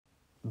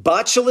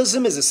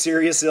Botulism is a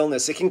serious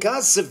illness. It can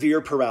cause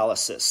severe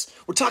paralysis.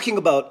 We're talking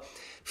about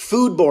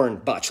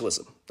foodborne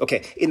botulism.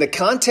 Okay, in the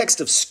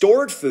context of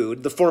stored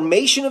food, the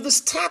formation of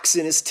this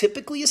toxin is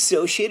typically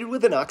associated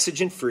with an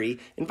oxygen-free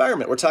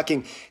environment. We're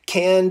talking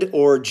canned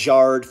or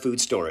jarred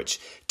food storage.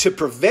 To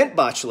prevent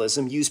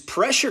botulism, use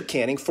pressure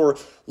canning for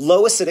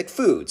low acidic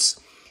foods.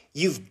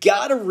 You've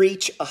got to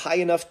reach a high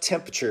enough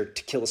temperature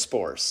to kill the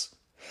spores.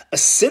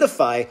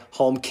 Acidify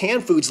home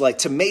canned foods like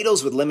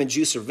tomatoes with lemon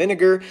juice or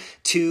vinegar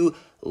to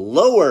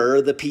lower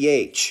the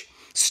pH.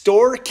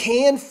 Store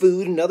canned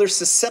food and other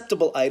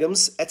susceptible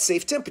items at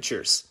safe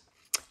temperatures.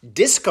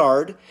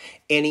 Discard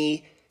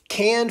any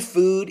canned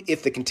food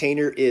if the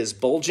container is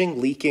bulging,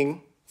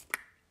 leaking,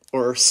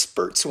 or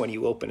spurts when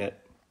you open it.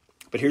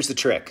 But here's the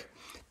trick.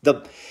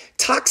 The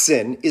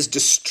toxin is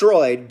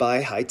destroyed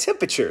by high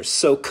temperatures,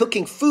 so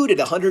cooking food at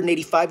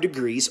 185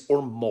 degrees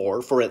or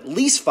more for at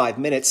least 5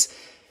 minutes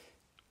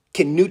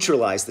can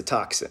neutralize the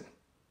toxin,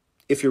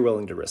 if you're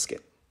willing to risk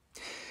it.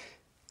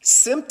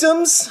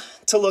 Symptoms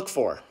to look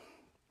for: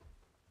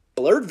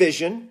 blurred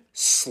vision,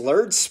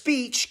 slurred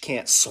speech,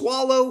 can't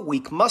swallow,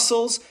 weak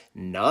muscles,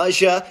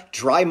 nausea,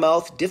 dry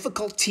mouth,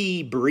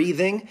 difficulty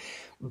breathing.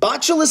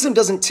 Botulism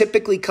doesn't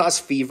typically cause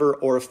fever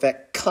or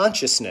affect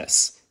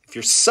consciousness. If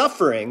you're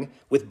suffering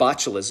with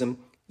botulism,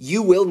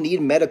 you will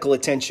need medical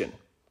attention.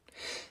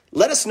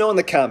 Let us know in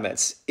the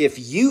comments if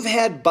you've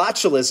had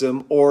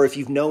botulism or if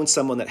you've known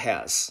someone that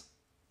has.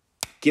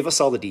 Give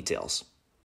us all the details.